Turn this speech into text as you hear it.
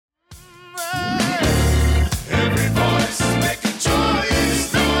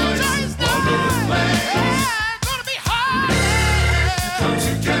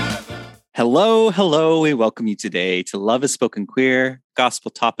Hello, we welcome you today to Love is Spoken Queer, Gospel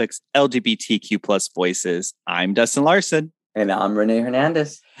Topics, LGBTQ plus voices. I'm Dustin Larson. And I'm Renee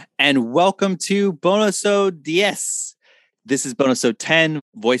Hernandez. And welcome to Bonosode 10. This is Bonosode 10,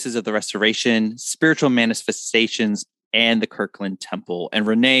 Voices of the Restoration, Spiritual Manifestations, and the Kirkland Temple. And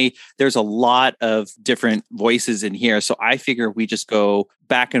Renee, there's a lot of different voices in here. So I figure we just go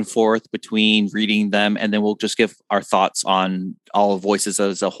back and forth between reading them, and then we'll just give our thoughts on all voices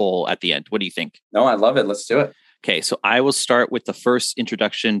as a whole at the end. What do you think? No, I love it. Let's do it. Okay, so I will start with the first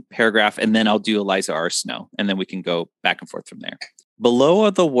introduction paragraph, and then I'll do Eliza R. Snow, and then we can go back and forth from there. Below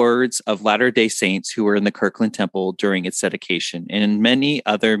are the words of Latter-day Saints who were in the Kirkland Temple during its dedication and in many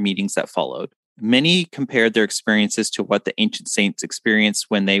other meetings that followed. Many compared their experiences to what the ancient saints experienced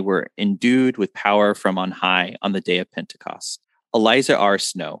when they were endued with power from on high on the day of Pentecost. Eliza R.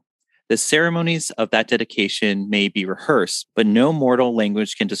 Snow. The ceremonies of that dedication may be rehearsed, but no mortal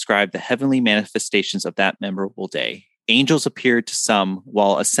language can describe the heavenly manifestations of that memorable day. Angels appeared to some,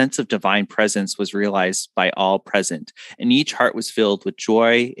 while a sense of divine presence was realized by all present, and each heart was filled with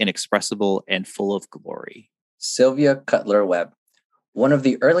joy inexpressible and full of glory. Sylvia Cutler Webb. One of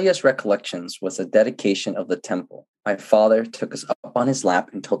the earliest recollections was the dedication of the temple. My father took us up on his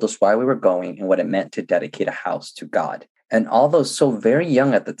lap and told us why we were going and what it meant to dedicate a house to God. And although so very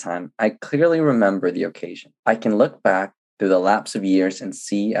young at the time, I clearly remember the occasion. I can look back through the lapse of years and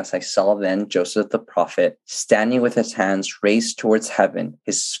see, as I saw then Joseph the prophet, standing with his hands raised towards heaven,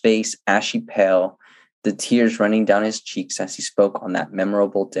 his face ashy pale, the tears running down his cheeks as he spoke on that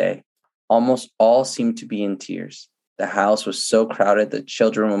memorable day. Almost all seemed to be in tears. The house was so crowded that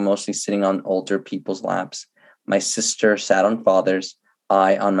children were mostly sitting on older people's laps. My sister sat on father's,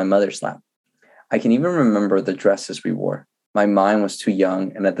 I on my mother's lap. I can even remember the dresses we wore. My mind was too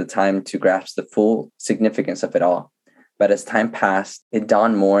young and at the time to grasp the full significance of it all. But as time passed, it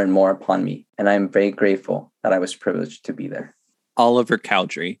dawned more and more upon me, and I am very grateful that I was privileged to be there. Oliver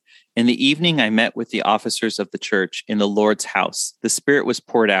Cowdery. In the evening, I met with the officers of the church in the Lord's house. The Spirit was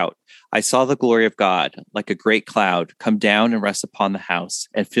poured out. I saw the glory of God, like a great cloud, come down and rest upon the house,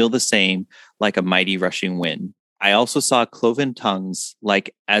 and feel the same, like a mighty rushing wind. I also saw cloven tongues,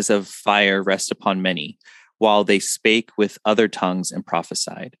 like as of fire, rest upon many, while they spake with other tongues and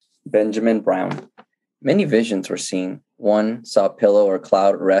prophesied. Benjamin Brown. Many visions were seen. One saw a pillow or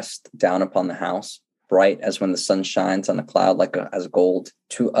cloud rest down upon the house, bright as when the sun shines on a cloud as gold.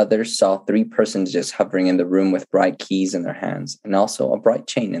 Two others saw three personages hovering in the room with bright keys in their hands, and also a bright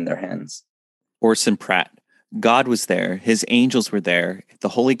chain in their hands. Orson Pratt. God was there. His angels were there. The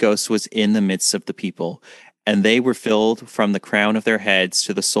Holy Ghost was in the midst of the people, and they were filled from the crown of their heads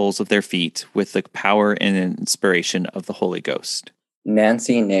to the soles of their feet with the power and inspiration of the Holy Ghost.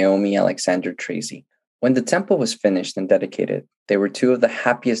 Nancy Naomi Alexander Tracy. When the temple was finished and dedicated, they were two of the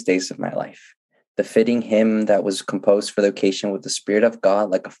happiest days of my life. The fitting hymn that was composed for the occasion with the Spirit of God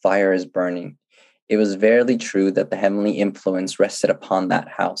like a fire is burning. It was verily true that the heavenly influence rested upon that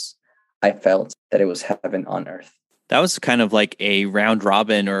house. I felt that it was heaven on earth. That was kind of like a round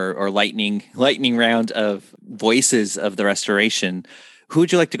robin or lightning round of voices of the restoration. Who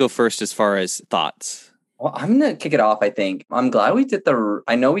would you like to go first as far as thoughts? Well, I'm going to kick it off, I think. I'm glad we did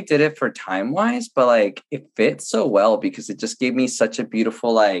I know we did it for time-wise, but it fits so well because it just gave me such a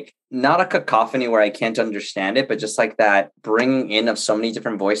beautiful, not a cacophony where I can't understand it, but just that bringing in of so many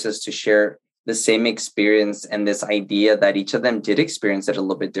different voices to share the same experience and this idea that each of them did experience it a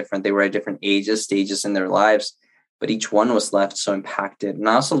little bit different. They were at different ages, stages in their lives, but each one was left so impacted. And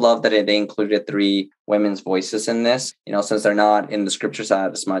I also love that they included three women's voices in this. Since they're not in the scriptures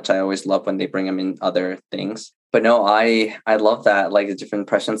as much, I always love when they bring them in other things. But no, I love that, the different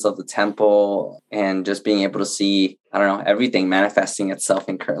impressions of the temple and just being able to see, everything manifesting itself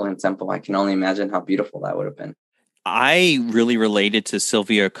in Kirkland Temple. I can only imagine how beautiful that would have been. I really related to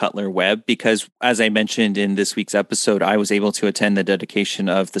Sylvia Cutler Webb because, as I mentioned in this week's episode, I was able to attend the dedication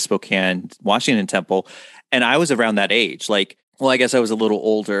of the Spokane, Washington Temple, and I was around that age. I guess I was a little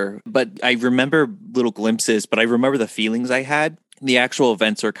older, but I remember little glimpses, but I remember the feelings I had. The actual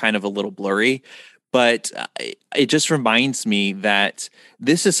events are kind of a little blurry, but it just reminds me that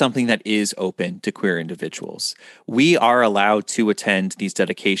this is something that is open to queer individuals. We are allowed to attend these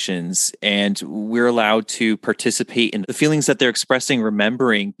dedications and we're allowed to participate in the feelings that they're expressing,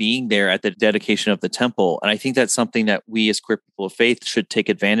 remembering being there at the dedication of the temple. And I think that's something that we as queer people of faith should take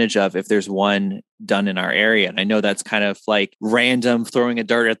advantage of if there's one done in our area. And I know that's kind of like random, throwing a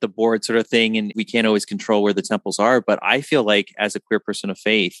dart at the board sort of thing. And we can't always control where the temples are. But I feel like as a queer person of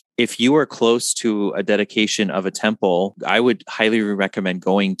faith, if you are close to a dedication of a temple, I would highly recommend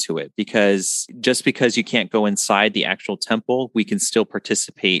going to it, because just because you can't go inside the actual temple, we can still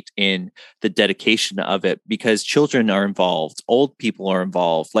participate in the dedication of it, because children are involved, old people are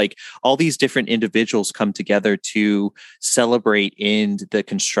involved, like all these different individuals come together to celebrate in the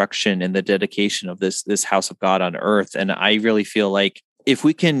construction and the dedication of this house of God on earth. And I really feel like if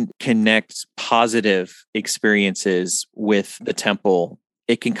we can connect positive experiences with the temple,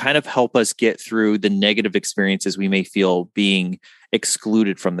 it can kind of help us get through the negative experiences we may feel being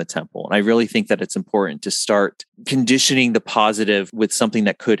excluded from the temple. And I really think that it's important to start conditioning the positive with something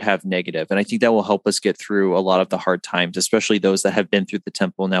that could have negative. And I think that will help us get through a lot of the hard times, especially those that have been through the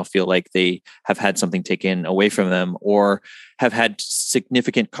temple now feel like they have had something taken away from them, or have had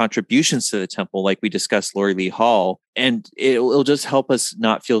significant contributions to the temple, like we discussed Lori Lee Hall. And it'll just help us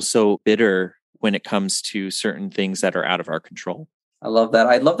not feel so bitter when it comes to certain things that are out of our control. I love that.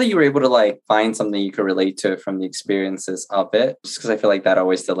 I love that you were able to like find something you could relate to from the experiences of it, just because I feel like that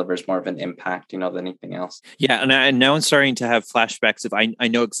always delivers more of an impact, than anything else. Yeah. And now I'm starting to have flashbacks of, I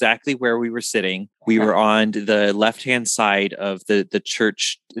know exactly where we were sitting. We were on the left-hand side of the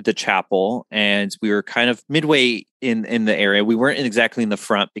church, the chapel, and we were kind of midway in the area. We weren't exactly in the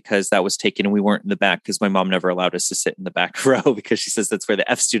front because that was taken, and we weren't in the back because my mom never allowed us to sit in the back row because she says that's where the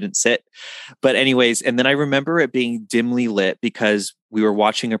F students sit. But anyways, and then I remember it being dimly lit because we were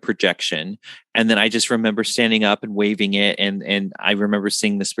watching a projection. And then I just remember standing up and waving it. And I remember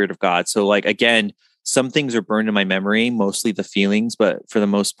seeing the Spirit of God. So like, again, some things are burned in my memory, mostly the feelings, but for the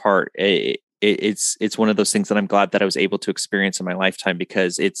most part, it's one of those things that I'm glad that I was able to experience in my lifetime,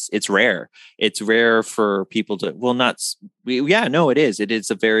 because it's rare. It's rare for people to, it is. It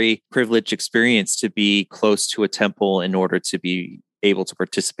is a very privileged experience to be close to a temple in order to be able to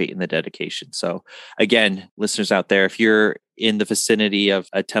participate in the dedication. So again, listeners out there, if you're in the vicinity of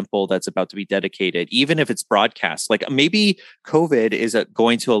a temple that's about to be dedicated, even if it's broadcast, like maybe COVID is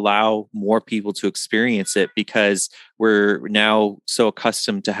going to allow more people to experience it, because we're now so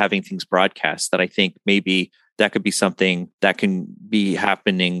accustomed to having things broadcast that I think maybe that could be something that can be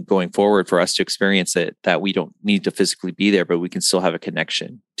happening going forward for us to experience it, that we don't need to physically be there, but we can still have a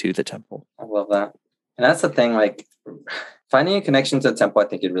connection to the temple. I love that. And that's the thing, like finding a connection to the temple, I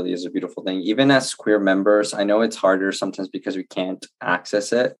think it really is a beautiful thing. Even as queer members, I know it's harder sometimes because we can't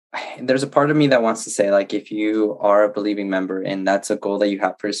access it. There's a part of me that wants to say, like, if you are a believing member and that's a goal that you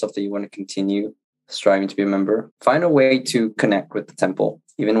have for yourself, that you want to continue striving to be a member, find a way to connect with the temple.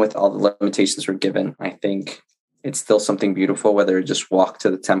 Even with all the limitations we're given, I think it's still something beautiful, whether you just walk to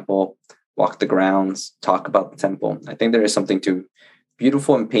the temple, walk the grounds, talk about the temple. I think there is something too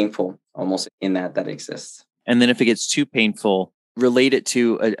beautiful and painful almost in that exists. And then if it gets too painful, relate it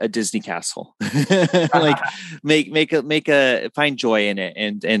to a Disney castle. Like find joy in it,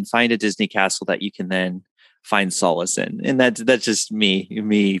 and find a Disney castle that you can then find solace in. And that's just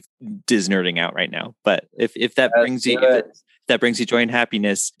me Disney nerding out right now. But if that brings you that brings you joy and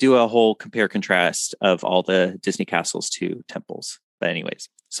happiness, do a whole compare contrast of all the Disney castles to temples. But anyways,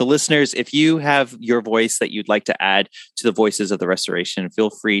 so listeners, if you have your voice that you'd like to add to the Voices of the Restoration,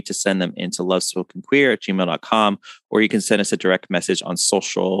 feel free to send them into lovespokenqueer@gmail.com, or you can send us a direct message on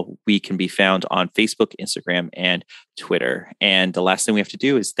social. We can be found on Facebook, Instagram, and Twitter. And the last thing we have to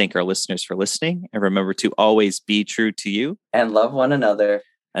do is thank our listeners for listening. And remember to always be true to you. And love one another.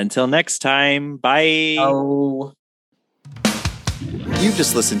 Until next time, bye. Oh. You've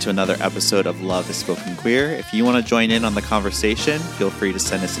just listened to another episode of Love is Spoken Queer. If you want to join in on the conversation, feel free to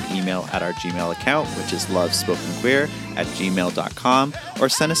send us an email at our Gmail account, which is lovespokenqueer@gmail.com, or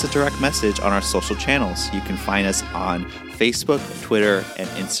send us a direct message on our social channels. You can find us on Facebook, Twitter, and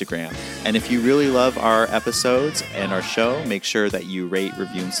Instagram. And if you really love our episodes and our show, make sure that you rate,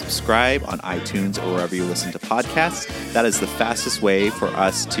 review, and subscribe on iTunes or wherever you listen to podcasts. That is the fastest way for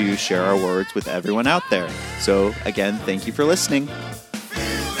us to share our words with everyone out there. So again, thank you for listening.